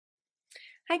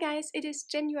Hi guys, it is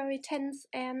January 10th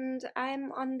and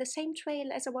I'm on the same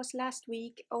trail as I was last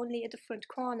week, only a different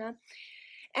corner.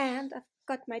 And I've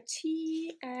got my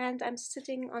tea and I'm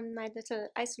sitting on my little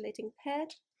isolating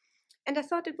pad. And I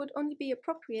thought it would only be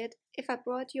appropriate if I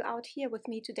brought you out here with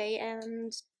me today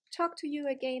and talk to you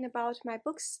again about my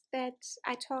books that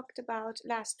I talked about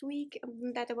last week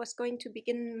that I was going to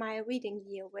begin my reading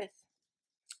year with.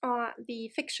 Or the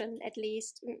fiction at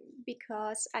least,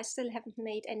 because I still haven't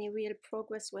made any real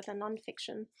progress with a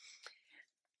non-fiction.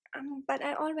 But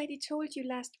I already told you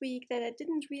last week that I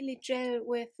didn't really gel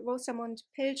with Rosamunde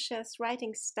Pilcher's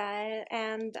writing style,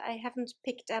 and I haven't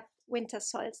picked up Winter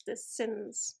Solstice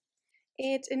since.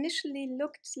 It initially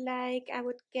looked like I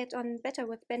would get on better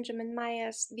with Benjamin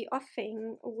Meyer's The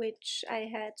Offing, which I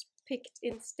had picked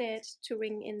instead to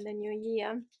ring in the new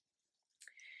year.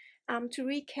 To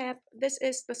recap, this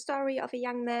is the story of a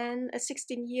young man, a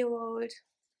 16-year-old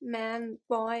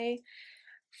boy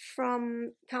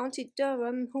from County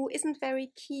Durham, who isn't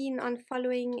very keen on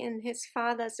following in his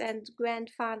father's and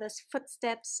grandfather's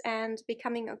footsteps and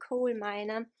becoming a coal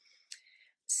miner.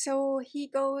 So he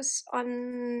goes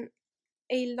on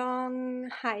a long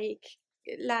hike,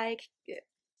 like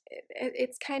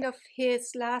it's kind of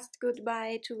his last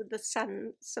goodbye to the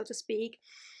sun, so to speak.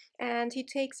 And he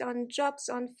takes on jobs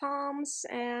on farms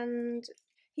and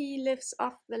he lives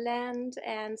off the land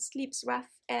and sleeps rough.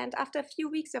 And after a few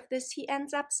weeks of this, he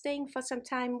ends up staying for some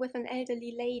time with an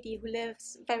elderly lady who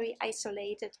lives very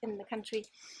isolated in the country.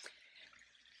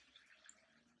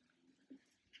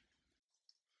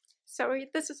 Sorry,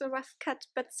 this is a rough cut,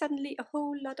 but suddenly a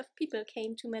whole lot of people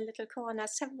came to my little corner,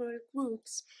 several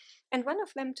groups. And one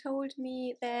of them told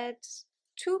me that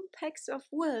 2 packs of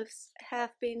wolves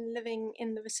have been living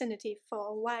in the vicinity for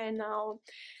a while now.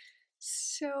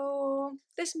 So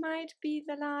this might be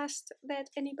the last that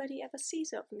anybody ever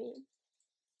sees of me.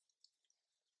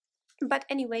 But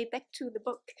anyway, back to the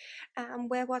book.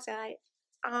 Where was I?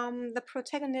 The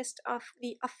protagonist of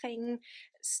The Offing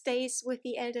stays with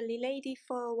the elderly lady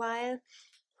for a while,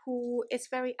 who is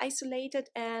very isolated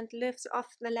and lives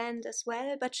off the land as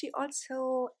well, but she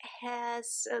also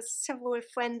has several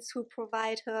friends who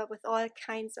provide her with all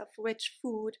kinds of rich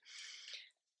food.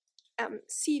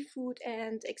 Seafood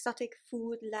and exotic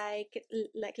food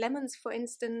like lemons, for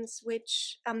instance,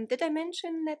 which, did I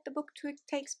mention that the book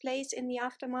takes place in the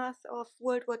aftermath of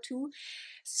World War II?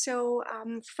 So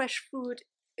fresh fruit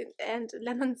and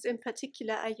lemons in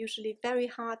particular are usually very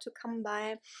hard to come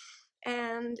by.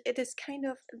 And it is kind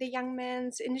of the young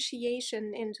man's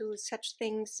initiation into such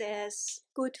things as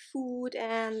good food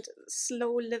and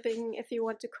slow living, if you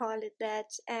want to call it that.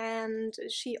 And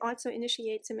she also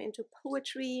initiates him into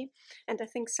poetry and I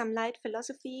think some light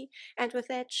philosophy. And with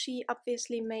that, she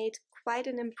obviously made quite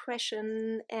an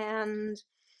impression and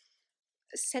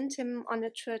sent him on a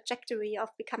trajectory of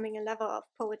becoming a lover of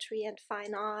poetry and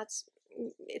fine arts,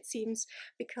 it seems,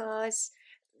 because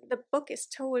the book is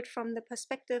told from the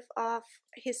perspective of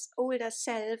his older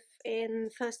self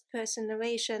in first-person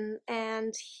narration,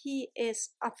 and he is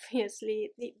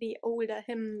obviously, the older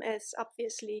him is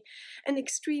obviously an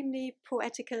extremely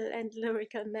poetical and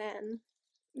lyrical man.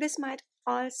 This might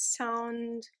all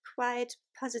sound quite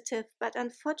positive, but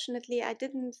unfortunately I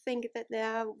didn't think that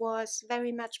there was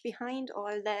very much behind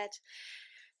all that.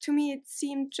 To me it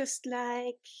seemed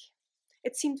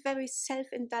very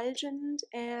self-indulgent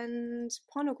and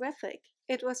pornographic.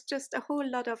 It was just a whole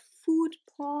lot of food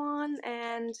porn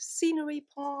and scenery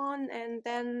porn and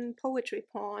then poetry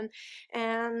porn.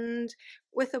 And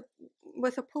with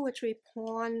a poetry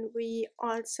porn, we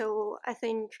also, I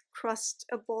think, crossed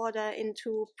a border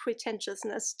into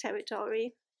pretentiousness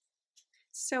territory.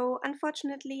 So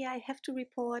unfortunately, I have to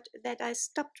report that I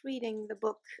stopped reading the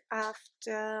book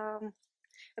after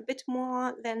a bit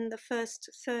more than the first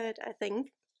third, I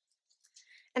think.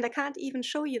 And I can't even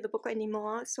show you the book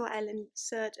anymore, so I'll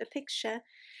insert a picture.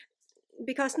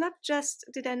 Because not just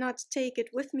did I not take it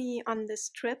with me on this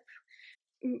trip,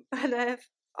 but I've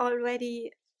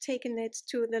already taken it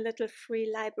to the little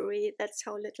free library. That's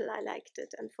how little I liked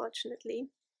it, unfortunately.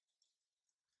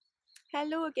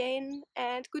 Hello again,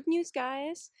 and good news,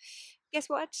 guys. Guess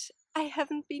what? I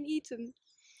haven't been eaten.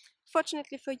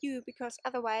 Fortunately for you, because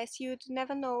otherwise you'd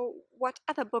never know what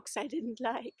other books I didn't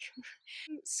like.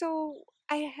 So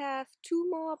I have 2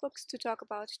 more books to talk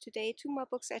about today, 2 more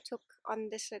books I took on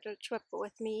this little trip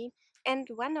with me. And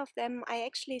one of them I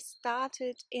actually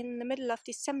started in the middle of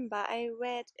December. I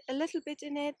read a little bit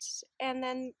in it and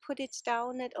then put it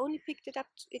down and only picked it up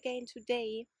again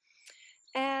today.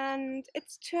 And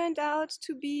it's turned out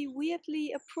to be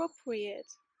weirdly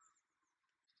appropriate.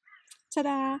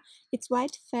 Ta-da! It's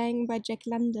White Fang by Jack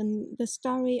London, the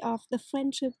story of the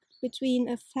friendship between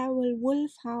a feral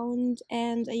wolfhound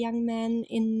and a young man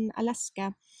in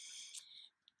Alaska.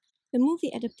 The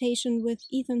movie adaptation with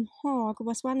Ethan Hawke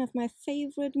was one of my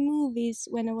favorite movies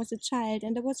when I was a child,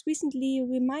 and I was recently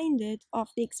reminded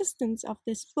of the existence of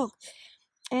this book,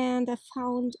 and I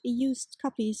found a used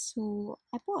copy, so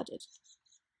I bought it.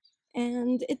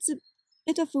 And it's a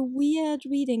bit of a weird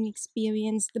reading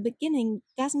experience. The beginning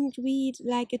doesn't read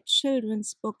like a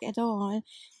children's book at all.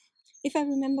 If I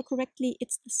remember correctly,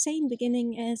 it's the same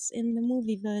beginning as in the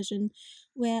movie version,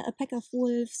 where a pack of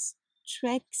wolves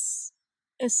tracks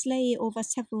a sleigh over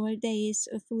several days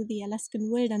through the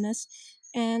Alaskan wilderness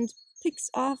and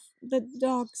picks off the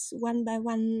dogs one by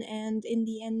one, and in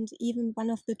the end, even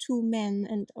one of the two men,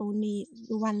 and only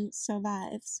one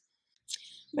survives.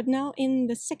 But now, in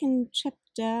the second chapter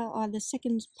or the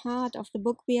second part of the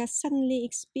book, we are suddenly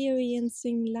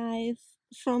experiencing life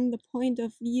from the point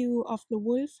of view of the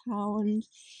wolfhound.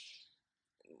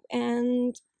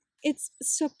 And it's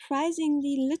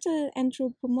surprisingly little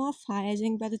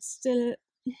anthropomorphizing, but it's still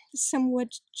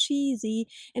somewhat cheesy.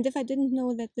 And if I didn't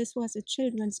know that this was a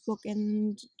children's book,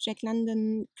 and Jack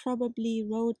London probably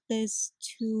wrote this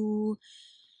to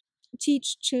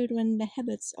teach children the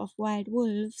habits of wild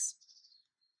wolves,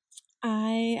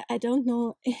 I don't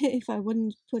know if I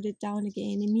wouldn't put it down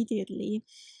again immediately.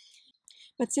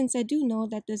 But since I do know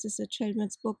that this is a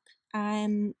children's book,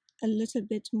 I'm a little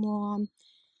bit more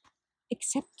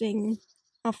accepting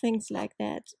of things like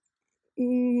that.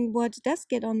 What does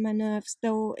get on my nerves,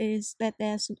 though, is that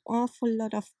there's an awful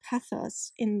lot of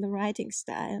pathos in the writing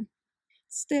style.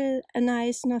 Still a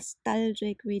nice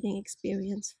nostalgic reading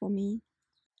experience for me.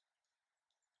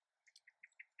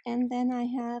 And then I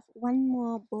have one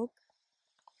more book.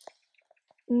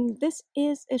 This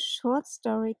is a short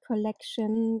story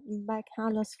collection by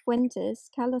Carlos Fuentes.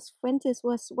 Carlos Fuentes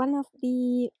was one of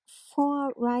the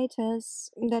 4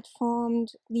 writers that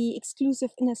formed the exclusive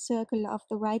inner circle of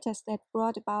the writers that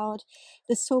brought about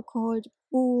the so-called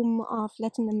boom of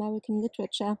Latin American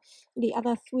literature. The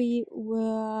other 3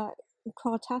 were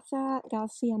Cortázar,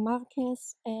 García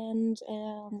Márquez, and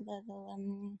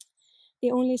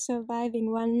the only surviving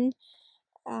one,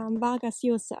 Vargas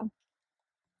Llosa.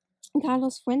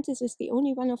 Carlos Fuentes is the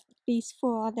only one of these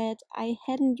 4 that I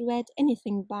hadn't read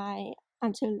anything by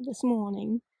until this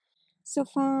morning. So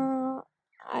far,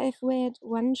 I've read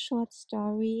one short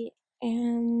story,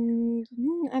 and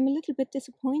I'm a little bit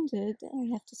disappointed, I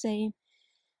have to say.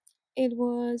 It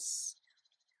was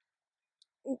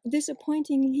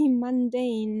disappointingly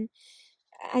mundane.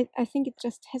 I think it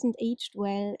just hasn't aged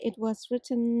well. It was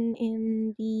written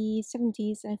in the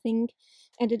 70s, I think,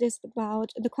 and it is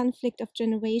about the conflict of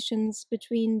generations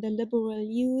between the liberal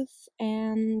youth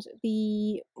and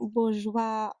the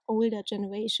bourgeois older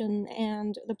generation.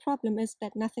 And the problem is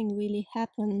that nothing really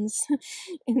happens,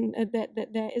 that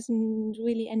there isn't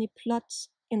really any plot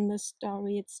in the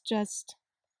story. It's just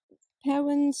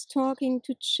parents talking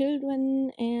to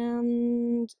children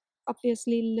and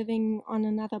obviously living on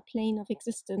another plane of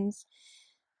existence.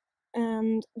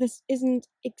 And this isn't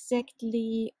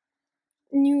exactly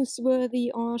newsworthy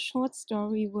or short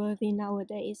story worthy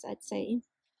nowadays, I'd say.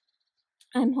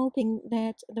 I'm hoping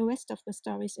that the rest of the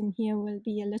stories in here will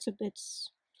be a little bit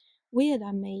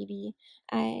weirder, maybe.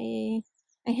 I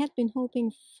had been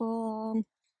hoping for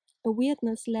a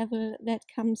weirdness level that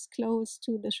comes close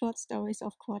to the short stories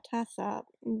of Cortázar,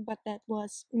 but that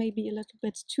was maybe a little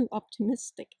bit too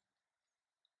optimistic.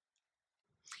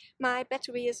 My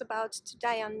battery is about to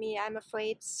die on me, I'm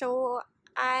afraid, so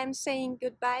I'm saying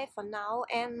goodbye for now,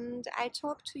 and I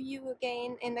talk to you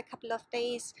again in a couple of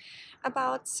days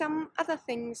about some other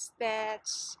things that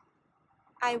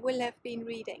I will have been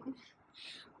reading.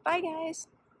 Bye, guys!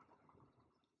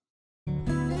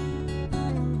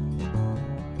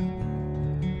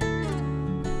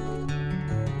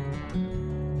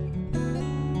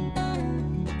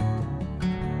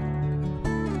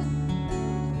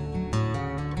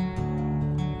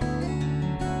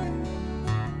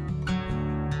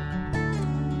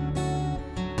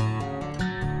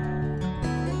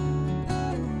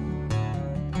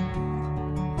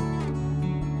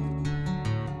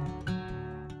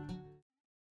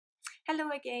 Hello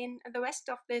again. The rest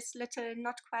of this little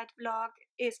not quite vlog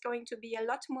is going to be a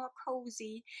lot more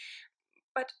cozy,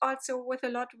 but also with a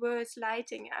lot worse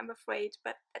lighting, I'm afraid,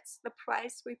 but that's the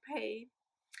price we pay.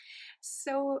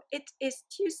 So it is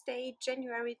Tuesday,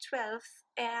 January 12th,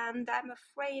 and I'm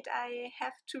afraid I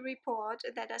have to report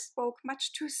that I spoke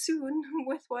much too soon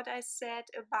with what I said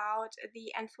about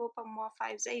the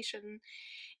anthropomorphization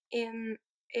in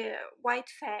White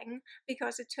Fang,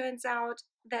 because it turns out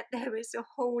that there is a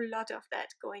whole lot of that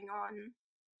going on.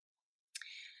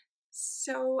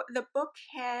 So the book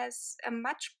has a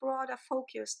much broader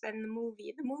focus than the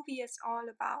movie. The movie is all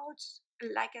about,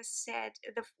 like I said,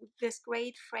 this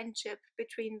great friendship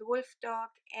between the wolf dog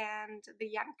and the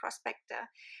young prospector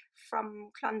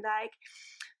from Klondike.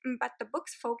 But the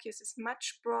book's focus is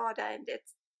much broader, and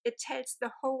it tells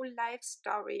the whole life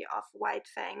story of White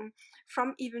Fang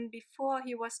from even before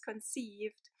he was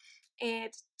conceived.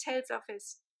 It tells of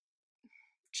his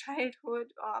childhood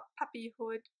or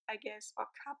puppyhood, I guess, or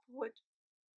cubhood.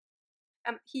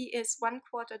 He is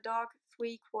 1/4 dog,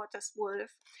 3/4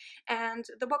 wolf, and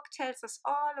the book tells us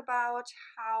all about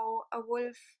how a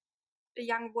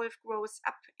young wolf grows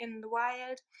up in the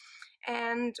wild,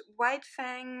 and White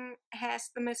Fang has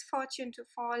the misfortune to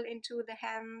fall into the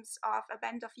hands of a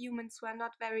band of humans who are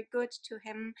not very good to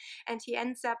him, and he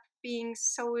ends up being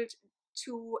sold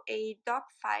to a dog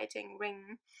fighting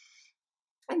ring.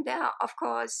 And there, of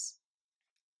course,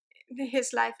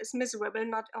 his life is miserable.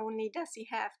 Not only does he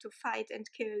have to fight and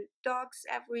kill dogs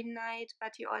every night,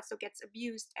 but he also gets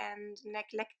abused and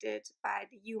neglected by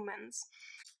the humans.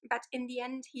 But in the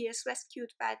end, he is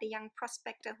rescued by the young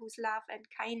prospector whose love and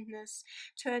kindness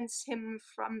turns him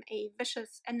from a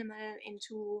vicious animal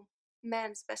into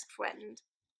man's best friend.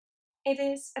 It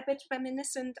is a bit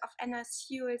reminiscent of Anna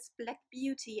Sewell's Black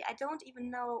Beauty. I don't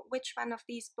even know which one of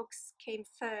these books came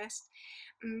first,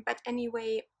 but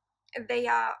anyway, they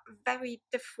are very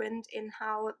different in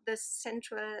how the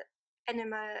central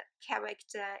animal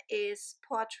character is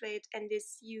portrayed and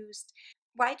is used.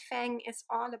 White Fang is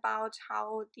all about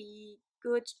how the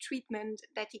good treatment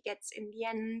that he gets in the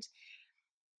end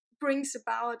brings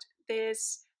about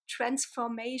this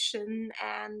transformation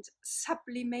and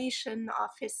sublimation of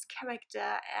his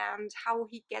character, and how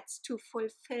he gets to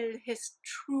fulfill his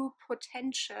true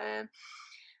potential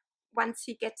once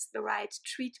he gets the right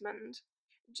treatment.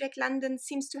 Jack London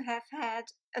seems to have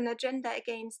had an agenda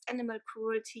against animal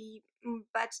cruelty,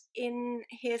 but in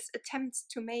his attempts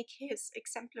to make his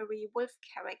exemplary wolf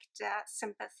character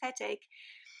sympathetic,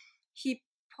 he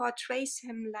portrays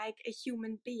him like a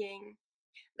human being.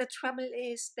 The trouble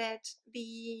is that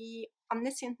the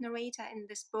omniscient narrator in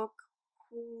this book,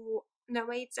 who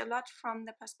narrates a lot from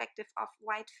the perspective of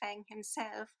White Fang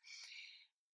himself,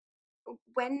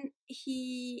 when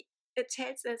he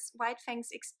tells us White Fang's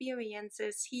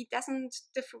experiences, he doesn't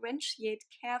differentiate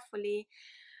carefully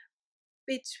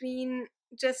between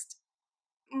just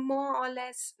more or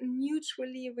less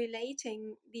neutrally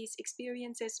relating these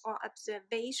experiences or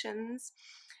observations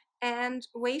and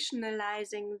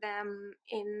rationalizing them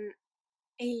in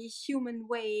a human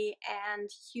way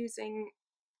and using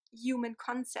human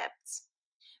concepts.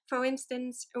 For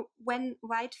instance, when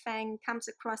White Fang comes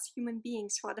across human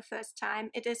beings for the first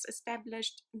time, it is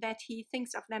established that he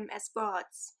thinks of them as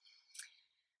gods.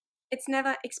 It's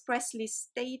never expressly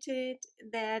stated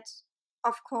that,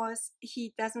 of course,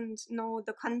 he doesn't know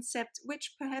the concept,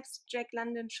 which perhaps Jack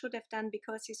London should have done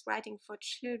because he's writing for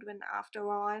children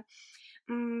after all.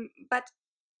 But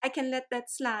I can let that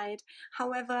slide.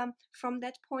 However, from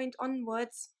that point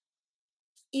onwards,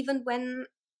 even when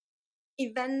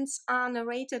events are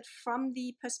narrated from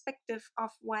the perspective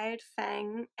of White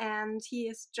Fang and he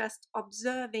is just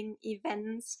observing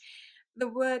events, the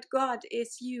word God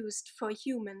is used for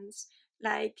humans.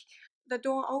 Like, the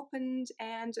door opened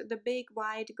and the big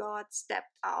white god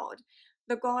stepped out.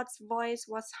 The god's voice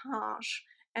was harsh,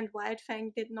 and White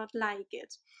Fang did not like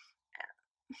it.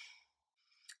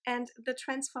 And the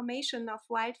transformation of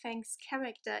White Fang's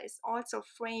character is also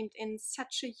framed in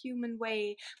such a human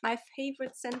way. My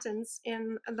favorite sentence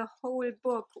in the whole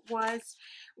book was,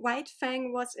 White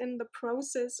Fang was in the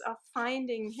process of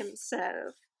finding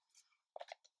himself,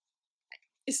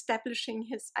 establishing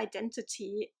his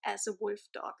identity as a wolf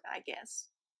dog, I guess.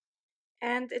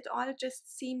 And it all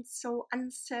just seemed so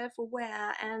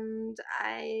unself-aware, and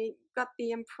I got the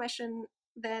impression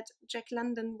that Jack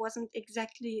London wasn't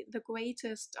exactly the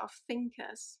greatest of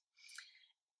thinkers.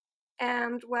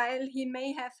 And while he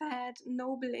may have had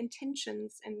noble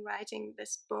intentions in writing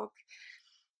this book,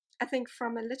 I think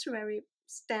from a literary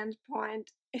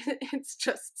standpoint, it's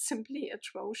just simply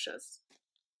atrocious.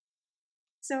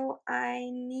 So I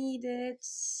needed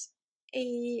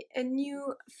a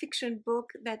new fiction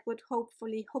book that would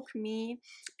hopefully hook me,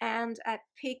 and I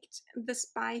picked The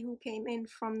Spy Who Came In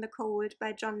From the Cold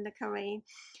by John le Carré.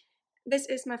 This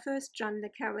is my first John le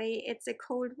Carré. It's a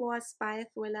Cold War spy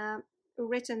thriller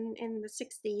written in the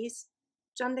 60s.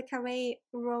 John le Carré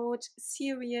wrote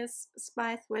serious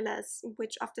spy thrillers,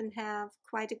 which often have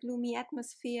quite a gloomy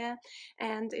atmosphere,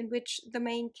 and in which the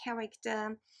main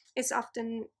character is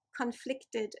often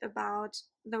conflicted about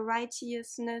the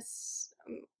righteousness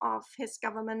of his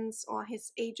governments or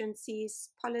his agencies'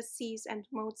 policies and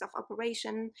modes of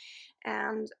operation,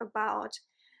 and about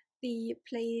the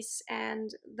place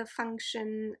and the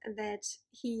function that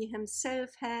he himself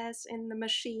has in the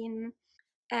machine.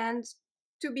 And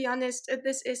to be honest,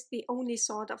 this is the only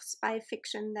sort of spy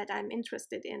fiction that I'm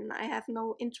interested in. I have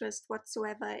no interest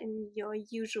whatsoever in your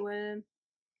usual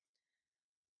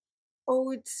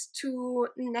odes to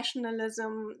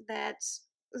nationalism that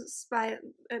spy,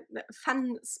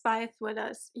 fun spy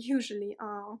thrillers usually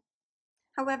are.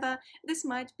 However, this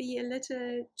might be a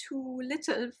little too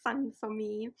little fun for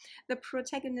me. The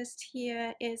protagonist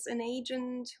here is an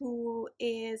agent who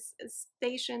is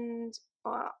stationed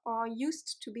or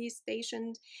used to be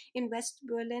stationed in West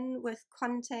Berlin with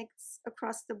contacts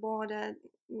across the border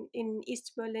in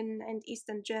East Berlin and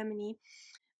Eastern Germany.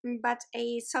 But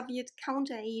a Soviet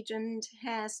counter-agent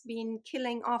has been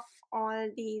killing off all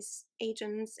these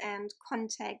agents and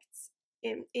contacts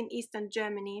in Eastern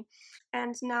Germany.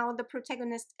 And now the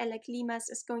protagonist, Alec Limas,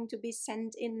 is going to be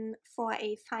sent in for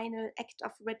a final act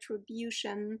of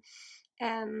retribution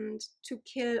and to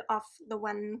kill off the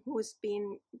one who's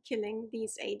been killing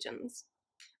these agents.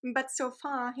 But so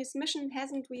far, his mission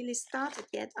hasn't really started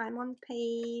yet. I'm on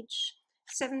page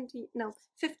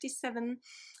 57,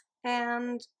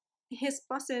 and his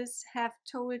bosses have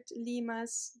told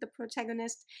Limas, the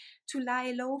protagonist, to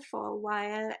lie low for a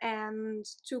while and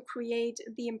to create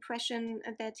the impression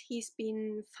that he's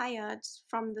been fired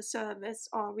from the service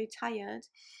or retired.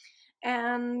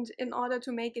 And in order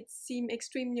to make it seem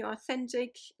extremely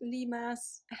authentic,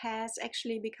 Limas has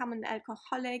actually become an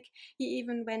alcoholic. He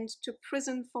even went to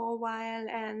prison for a while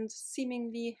and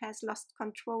seemingly has lost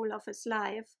control of his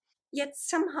life. Yet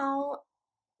somehow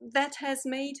that has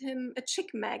made him a chick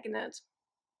magnet.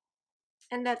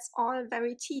 And that's all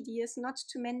very tedious, not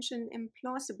to mention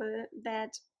implausible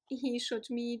that he should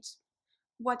meet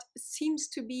what seems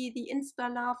to be the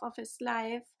insta-love of his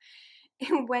life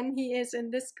when he is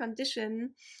in this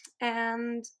condition.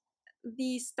 And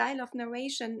the style of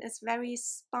narration is very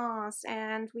sparse,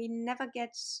 and we never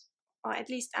get, or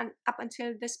at least up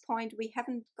until this point, we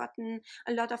haven't gotten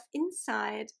a lot of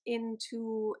insight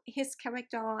into his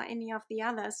character or any of the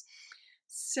others.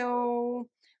 So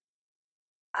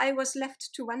I was left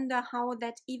to wonder how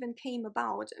that even came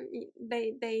about. I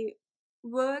mean, they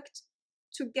worked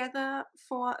together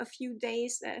for a few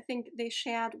days. I think they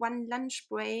shared one lunch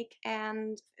break,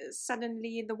 and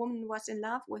suddenly the woman was in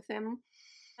love with him.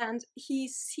 And he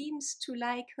seems to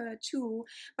like her too,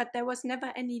 but there was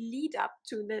never any lead up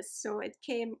to this, so it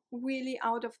came really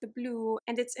out of the blue,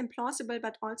 and it's implausible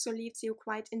but also leaves you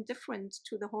quite indifferent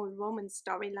to the whole romance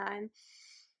storyline.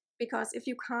 Because if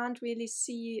you can't really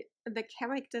see the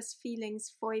characters'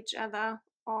 feelings for each other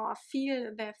or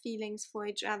feel their feelings for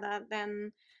each other,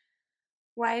 then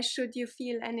why should you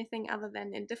feel anything other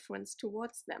than indifference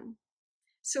towards them?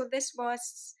 So this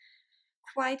was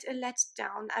quite a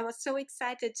letdown. I was so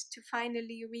excited to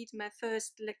finally read my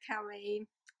first Le Carré,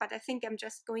 but I think I'm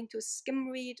just going to skim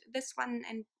read this one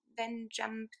and then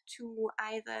jump to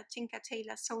either Tinker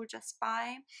Tailor Soldier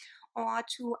Spy or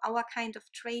to Our Kind of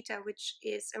Traitor, which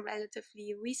is a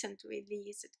relatively recent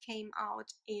release. It came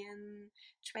out in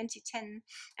 2010,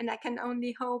 and I can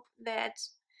only hope that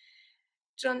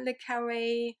John Le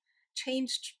Carré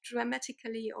changed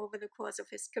dramatically over the course of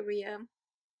his career,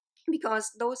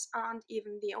 because those aren't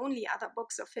even the only other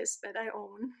books of his that I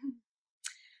own.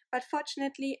 But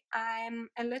fortunately, I'm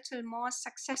a little more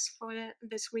successful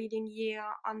this reading year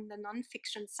on the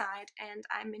nonfiction side, and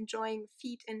I'm enjoying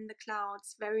Feet in the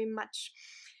Clouds very much.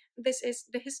 This is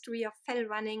the history of fell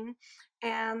running,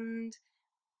 and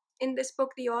in this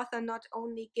book, the author not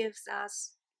only gives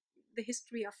us the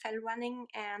history of fell running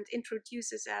and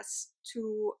introduces us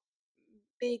to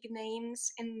big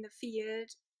names in the field,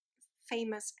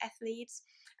 famous athletes,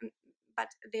 but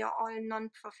they are all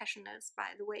non-professionals,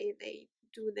 by the way. They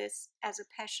do this as a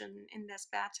passion in their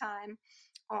spare time,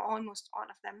 or almost all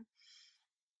of them.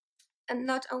 And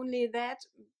not only that,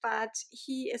 but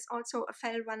he is also a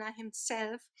fell runner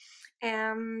himself,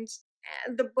 and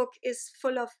the book is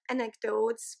full of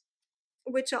anecdotes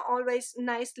which are always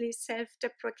nicely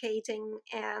self-deprecating,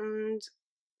 and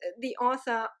the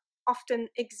author often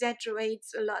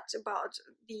exaggerates a lot about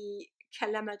the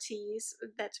calamities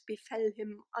that befell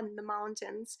him on the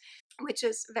mountains, which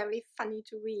is very funny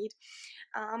to read.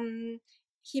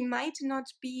 He might not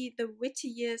be the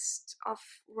wittiest of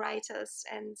writers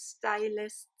and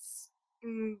stylists,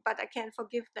 but I can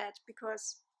forgive that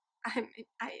because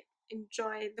I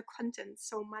enjoy the content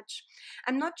so much.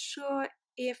 I'm not sure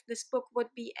if this book would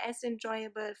be as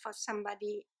enjoyable for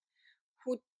somebody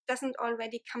who doesn't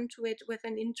already come to it with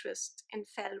an interest in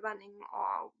fell running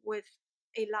or with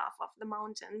a love of the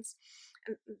mountains,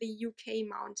 the UK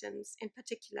mountains in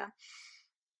particular.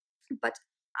 But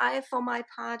I, for my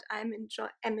part, am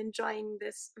enjoying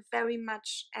this very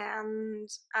much, and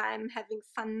I'm having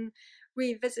fun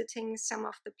revisiting some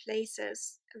of the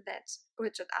places that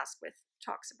Richard Askwith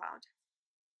talks about.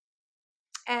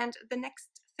 And the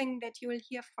next thing that you will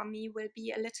hear from me will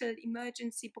be a little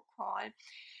emergency book haul,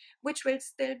 which will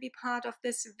still be part of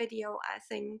this video, I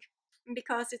think,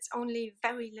 because it's only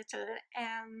very little,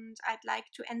 and I'd like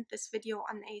to end this video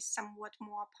on a somewhat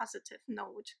more positive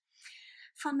note.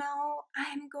 For now,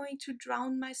 I'm going to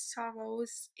drown my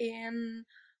sorrows in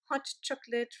hot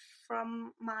chocolate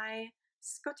from my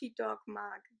Scotty dog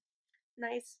mug.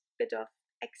 Nice bit of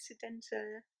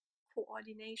accidental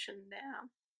coordination there.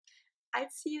 I'll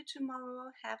see you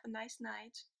tomorrow. Have a nice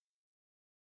night.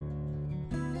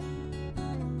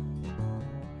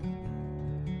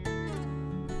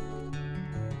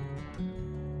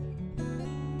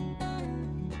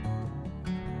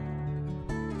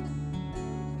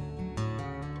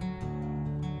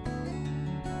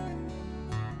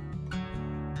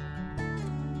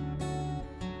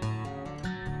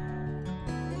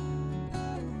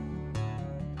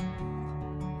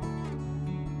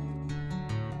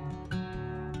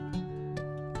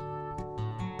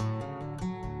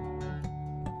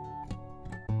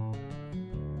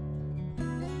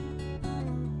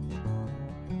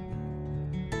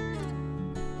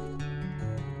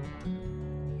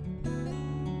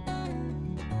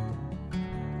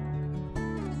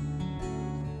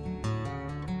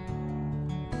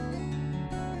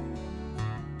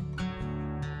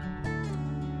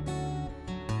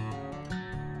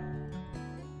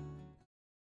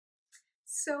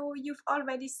 So you've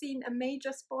already seen a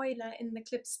major spoiler in the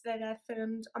clips that I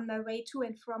filmed on my way to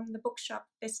and from the bookshop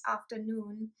this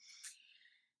afternoon.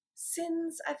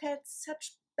 Since I've had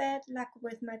such bad luck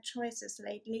with my choices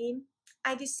lately,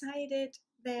 I decided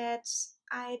that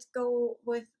I'd go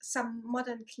with some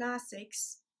modern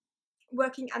classics,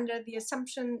 working under the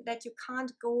assumption that you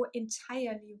can't go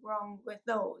entirely wrong with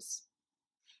those.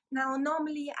 Now,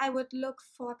 normally I would look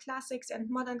for classics and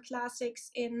modern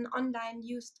classics in online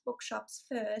used bookshops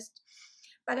first,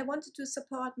 but I wanted to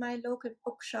support my local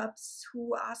bookshops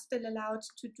who are still allowed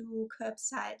to do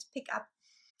curbside pickup.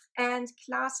 And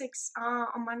classics are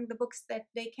among the books that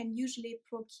they can usually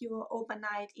procure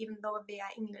overnight, even though they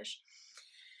are English.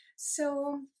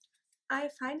 So I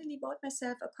finally bought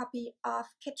myself a copy of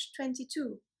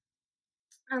Catch-22.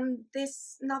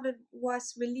 This novel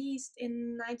was released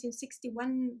in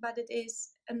 1961, but it is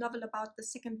a novel about the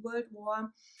Second World War,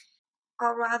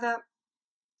 or rather,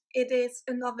 it is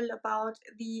a novel about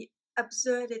the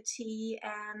absurdity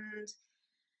and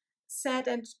sad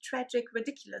and tragic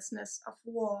ridiculousness of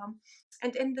war.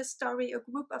 And in the story,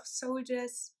 a group of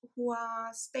soldiers who are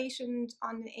stationed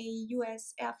on a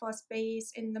US Air Force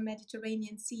base in the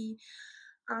Mediterranean Sea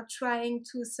are trying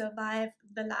to survive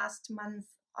the last month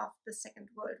of the Second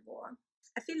World War.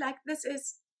 I feel like this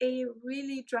is a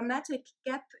really dramatic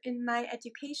gap in my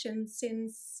education,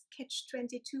 since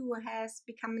Catch-22 has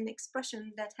become an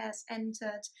expression that has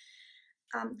entered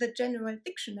the general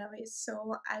dictionaries.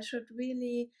 So I should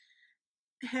really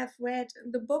have read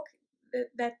the book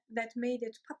that made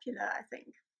it popular, I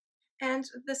think. And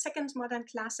the second modern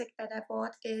classic that I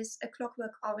bought is A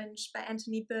Clockwork Orange by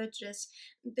Anthony Burgess.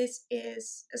 This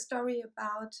is a story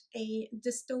about a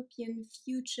dystopian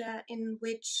future in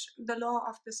which the law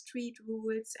of the street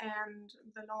rules, and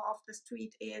the law of the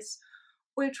street is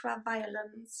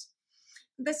ultra-violence.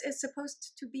 This is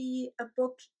supposed to be a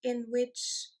book in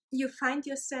which you find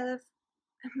yourself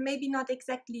maybe not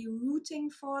exactly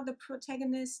rooting for the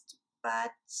protagonist,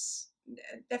 but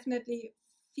definitely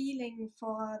feeling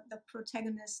for the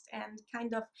protagonist and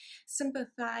kind of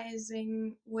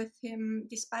sympathizing with him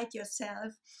despite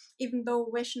yourself, even though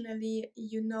rationally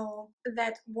you know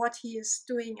that what he is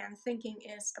doing and thinking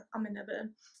is abominable,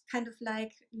 kind of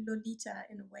like Lolita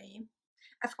in a way.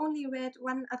 I've only read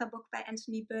one other book by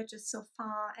Anthony Burgess so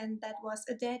far, and that was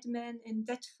A Dead Man in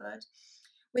Deptford,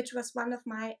 which was one of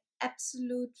my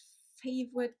absolute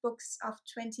favorite books of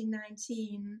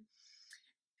 2019.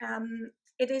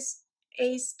 It is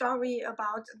a story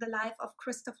about the life of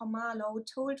Christopher Marlowe,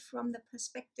 told from the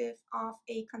perspective of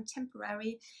a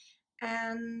contemporary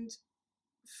and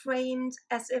framed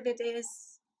as if it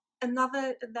is a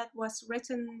novel that was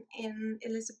written in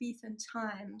Elizabethan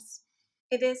times.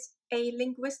 It is a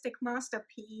linguistic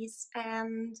masterpiece,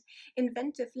 and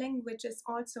inventive language is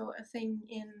also a thing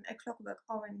in A Clockwork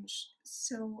Orange.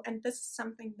 So, and this is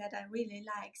something that I really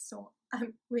like, so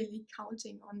I'm really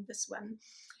counting on this one.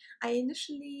 I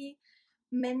initially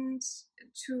meant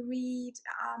to read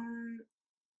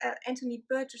Anthony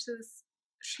Burgess's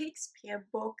Shakespeare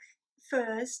book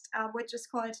first, which is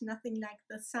called Nothing Like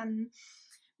the Sun.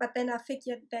 But then I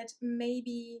figured that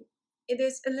maybe it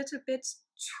is a little bit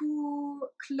too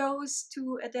close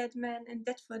to A Dead Man in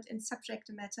Deptford in subject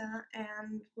matter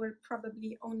and will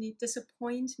probably only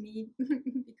disappoint me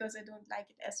because I don't like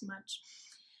it as much.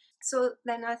 So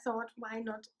then I thought, why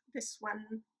not this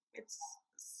one? It's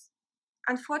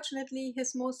unfortunately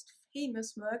his most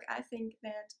famous work. I think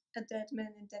that A Dead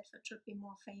Man in Deptford should be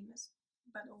more famous,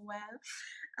 but oh well.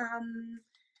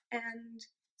 And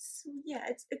so yeah,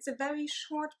 it's a very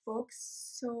short book,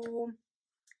 so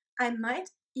I might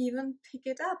even pick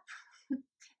it up.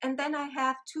 And then I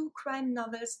have two crime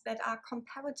novels that are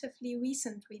comparatively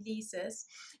recent releases,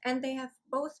 and they have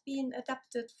both been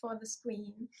adapted for the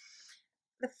screen.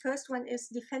 The first one is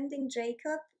Defending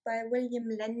Jacob by William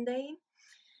Landay.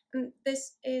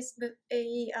 This is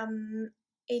a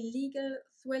legal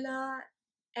thriller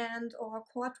and or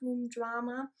courtroom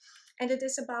drama, and it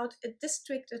is about a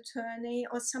district attorney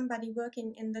or somebody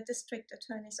working in the district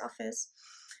attorney's office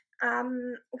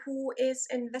who is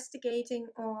investigating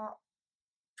or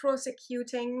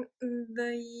prosecuting in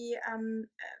the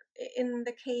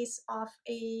case of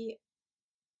a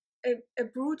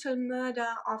brutal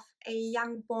murder of a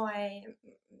young boy,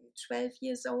 12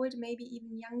 years old, maybe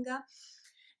even younger.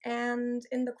 And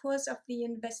in the course of the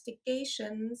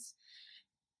investigations,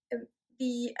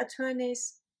 the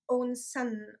attorney's own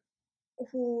son,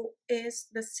 who is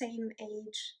the same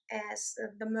age as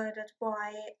the murdered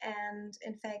boy and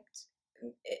in fact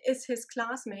is his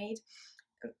classmate,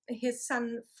 his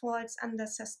son falls under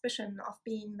suspicion of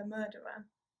being the murderer.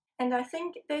 And I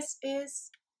think this is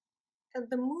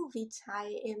the movie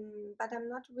tie-in, but I'm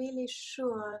not really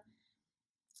sure.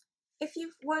 If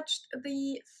you've watched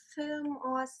the film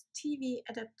or TV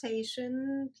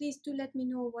adaptation, please do let me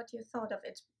know what you thought of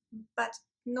it. But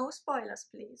no spoilers,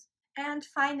 please. And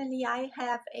finally, I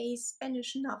have a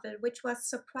Spanish novel, which was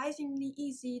surprisingly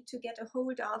easy to get a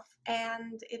hold of,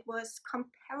 and it was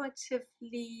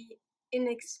comparatively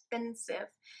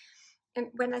inexpensive.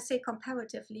 And when I say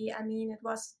comparatively, I mean it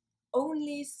was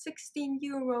only 16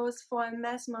 euros for a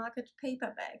mass market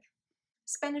paperback.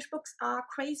 Spanish books are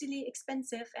crazily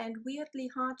expensive and weirdly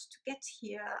hard to get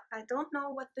here. I don't know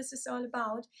what this is all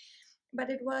about, but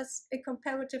it was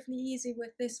comparatively easy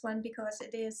with this one because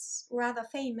it is rather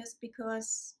famous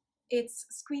because its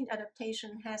screen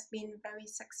adaptation has been very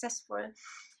successful.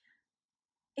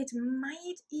 It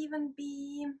might even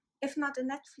be, if not a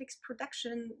Netflix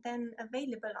production, then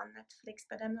available on Netflix,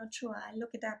 but I'm not sure. I'll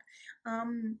look it up.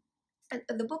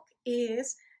 The book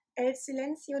is El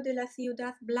silencio de la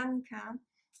ciudad blanca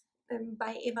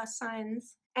by Eva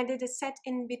Sáenz, and it is set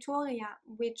in Vitoria,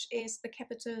 which is the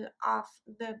capital of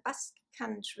the Basque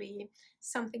country,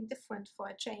 something different for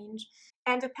a change.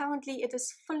 And apparently it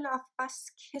is full of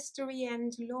Basque history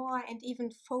and lore and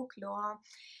even folklore.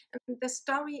 The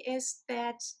story is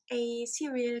that a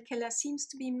serial killer seems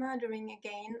to be murdering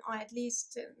again, or at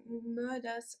least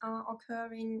murders are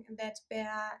occurring that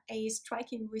bear a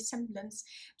striking resemblance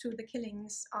to the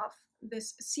killings of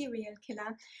this serial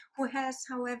killer, who has,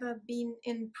 however, been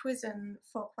in prison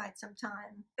for quite some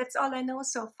time. That's all I know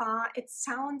so far. It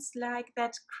sounds like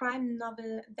that crime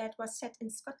novel that was set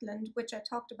in Scotland, which I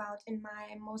talked about in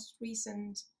my most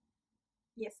recent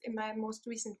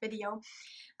video.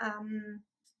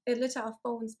 A Litter of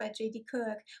Bones by J.D.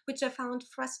 Kirk, which I found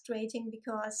frustrating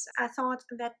because I thought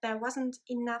that there wasn't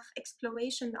enough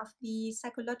exploration of the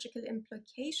psychological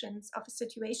implications of a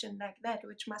situation like that,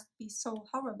 which must be so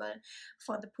horrible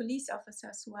for the police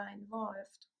officers who are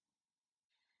involved.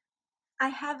 I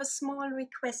have a small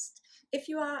request. If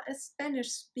you are a Spanish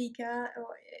speaker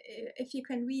or if you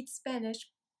can read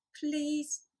Spanish,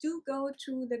 please do go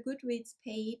to the Goodreads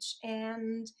page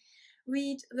and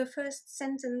read the first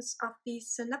sentence of the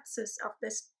synopsis of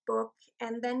this book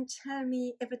and then tell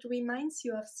me if it reminds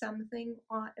you of something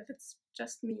or if it's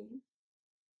just me.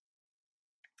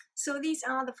 So these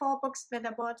are the 4 books that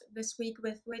I bought this week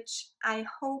with which I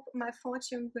hope my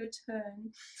fortune will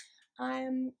turn.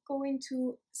 I'm going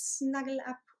to snuggle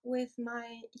up with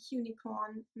my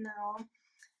unicorn now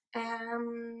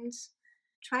and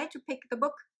try to pick the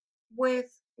book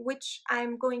with which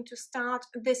I'm going to start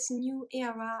this new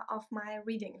era of my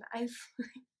reading life.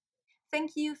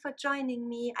 Thank you for joining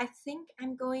me. I think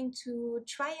I'm going to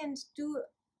try and do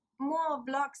more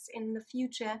vlogs in the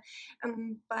future,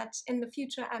 but in the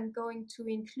future I'm going to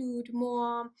include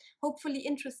more, hopefully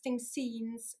interesting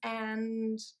scenes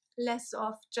and less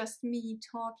of just me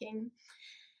talking.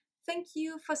 Thank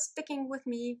you for sticking with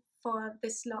me for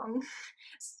this long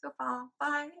so far.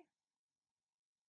 Bye!